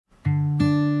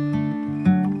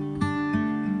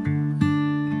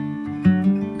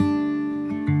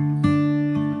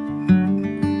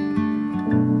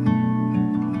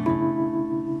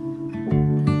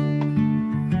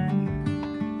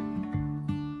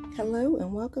Hello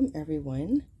and welcome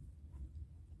everyone.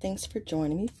 Thanks for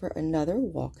joining me for another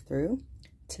walkthrough.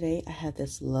 Today I have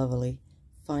this lovely,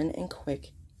 fun and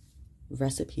quick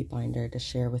recipe binder to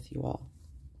share with you all.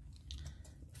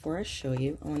 Before I show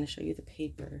you, I want to show you the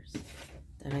papers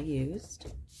that I used.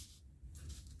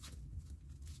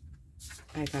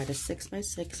 I got a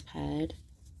 6x6 pad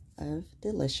of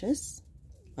Delicious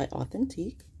by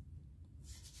Authentique.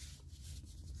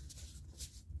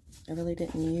 I really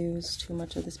didn't use too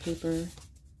much of this paper.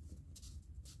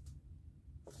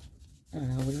 I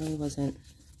don't know, I really wasn't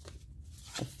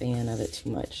a fan of it too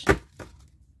much.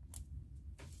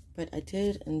 But I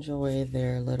did enjoy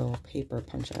their little paper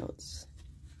punch outs.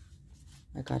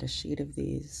 I got a sheet of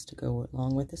these to go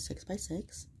along with the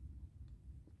 6x6.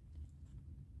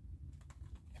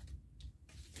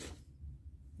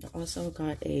 I also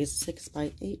got a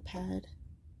 6x8 pad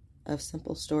of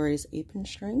Simple Stories apron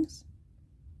strings.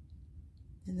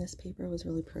 And this paper was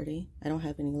really pretty. I don't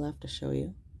have any left to show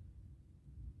you.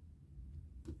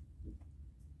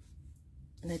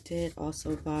 And I did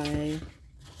also buy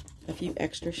a few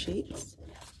extra sheets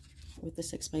with the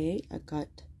 6x8. I got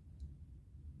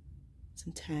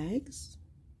some tags,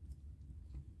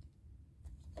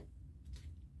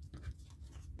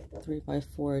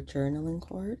 3x4 journaling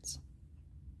cards,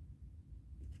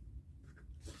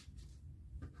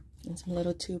 and some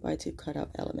little 2x2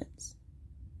 cutout elements.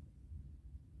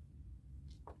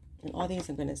 And all these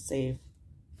I'm going to save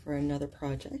for another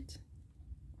project.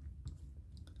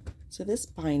 So this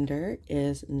binder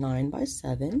is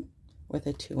 9x7 with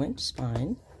a 2-inch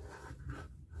spine.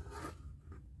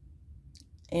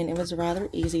 And it was rather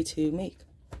easy to make.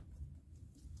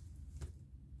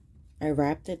 I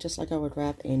wrapped it just like I would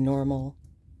wrap a normal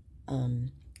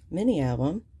mini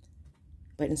album.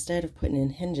 But instead of putting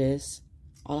in hinges,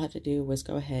 all I had to do was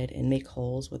go ahead and make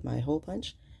holes with my hole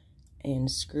punch and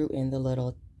screw in the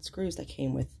little screws that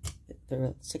came with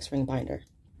the 6-ring binder.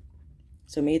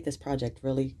 So it made this project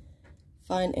really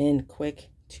fun and quick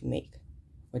to make,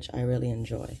 which I really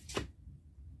enjoy.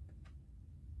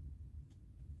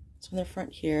 So in the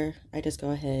front here, I just go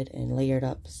ahead and layered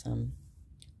up some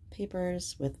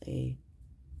papers with a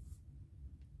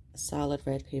solid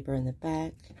red paper in the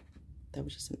back. That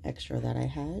was just some extra that I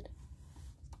had.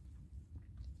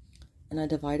 And I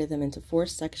divided them into 4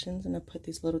 sections, and I put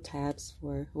these little tabs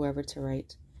for whoever to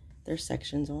write their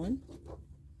sections on.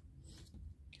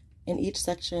 And each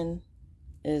section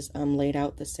is laid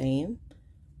out the same.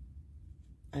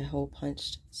 I hole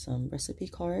punched some recipe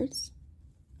cards.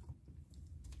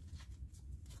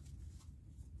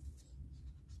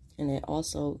 And I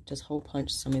also just hole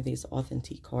punched some of these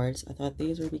Authentique cards. I thought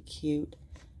these would be cute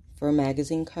for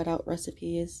magazine cutout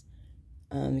recipes.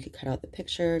 You could cut out the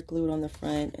picture, glue it on the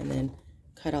front, and then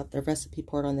cut out the recipe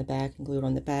part on the back and glue it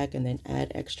on the back, and then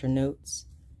add extra notes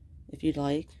if you'd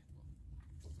like.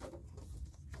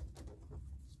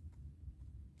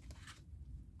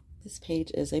 This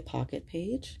page is a pocket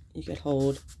page. You could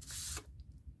hold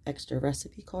extra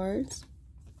recipe cards.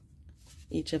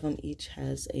 Each of them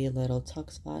has a little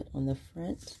tuck spot on the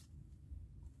front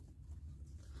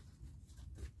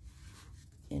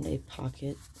and a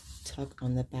pocket tuck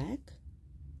on the back.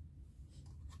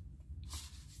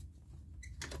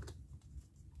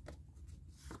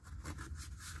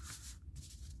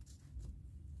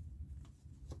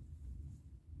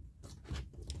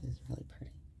 This is really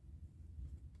pretty.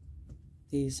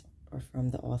 These are from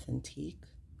the Authentique.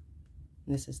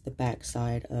 And this is the back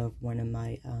side of one of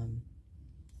my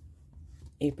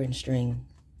apron string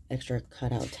extra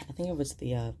cutout. I think it was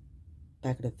the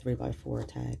back of the 3x4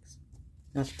 tags.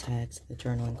 Not the tags, the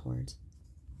journaling cards.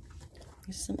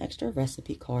 These are some extra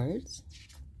recipe cards.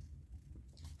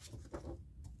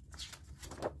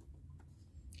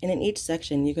 And in each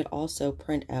section, you could also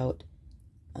print out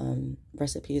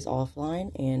recipes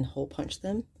offline and hole punch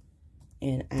them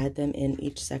and add them in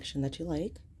each section that you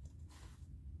like.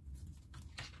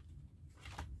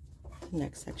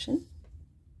 Next section.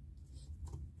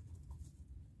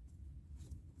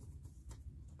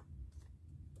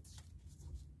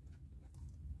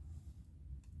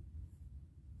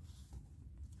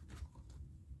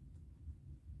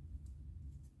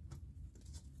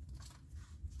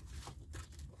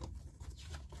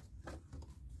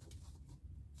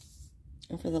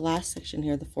 And for the last section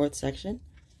here, the 4th section.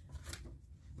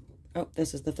 Oh,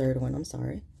 this is the 3rd one, I'm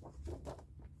sorry.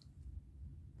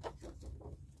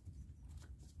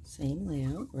 Same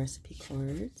layout, recipe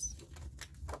cards,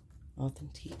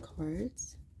 Authentique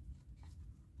cards,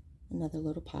 another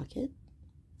little pocket.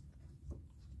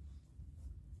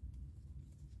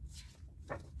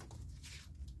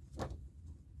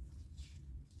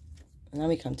 And now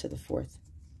we come to the 4th.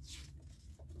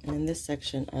 And in this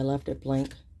section, I left it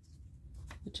blank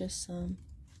with just some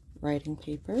writing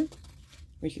paper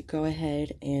where you could go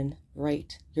ahead and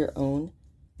write your own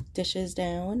dishes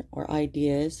down or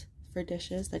ideas for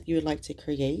dishes that you would like to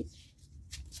create.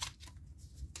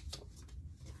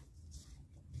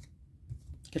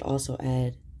 You could also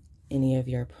add any of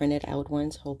your printed out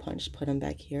ones, hole punch, put them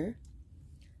back here.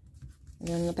 And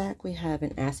then in the back we have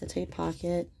an acetate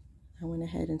pocket. I went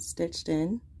ahead and stitched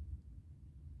in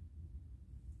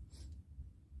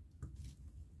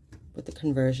with the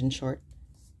conversion chart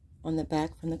on the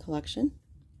back from the collection.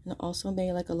 And I also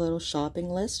made like a little shopping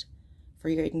list for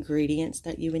your ingredients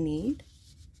that you would need.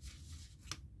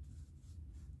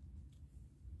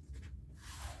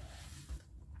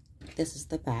 This is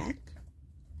the back.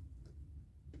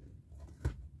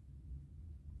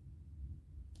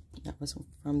 That was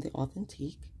from the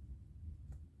Authentique.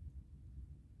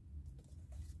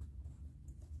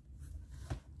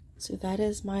 So that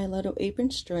is my little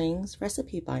apron strings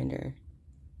recipe binder.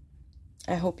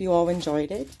 I hope you all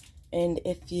enjoyed it. And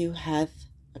if you have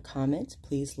a comment,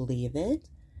 please leave it.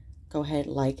 Go ahead,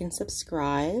 like and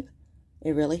subscribe.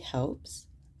 It really helps.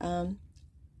 I'm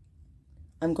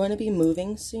going to be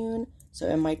moving soon, so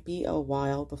it might be a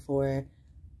while before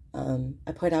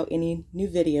I put out any new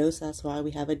videos. That's why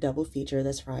we have a double feature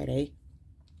this Friday.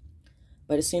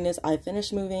 But as soon as I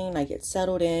finish moving and I get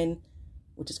settled in,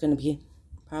 which is going to be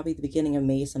probably the beginning of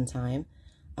May sometime,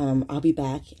 I'll be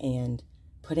back and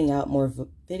putting out more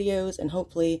videos and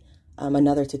hopefully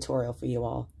another tutorial for you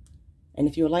all. And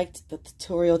if you would like the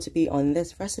tutorial to be on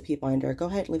this recipe binder, go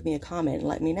ahead, leave me a comment and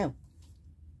let me know.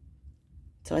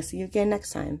 Till I see you again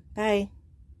next time. Bye.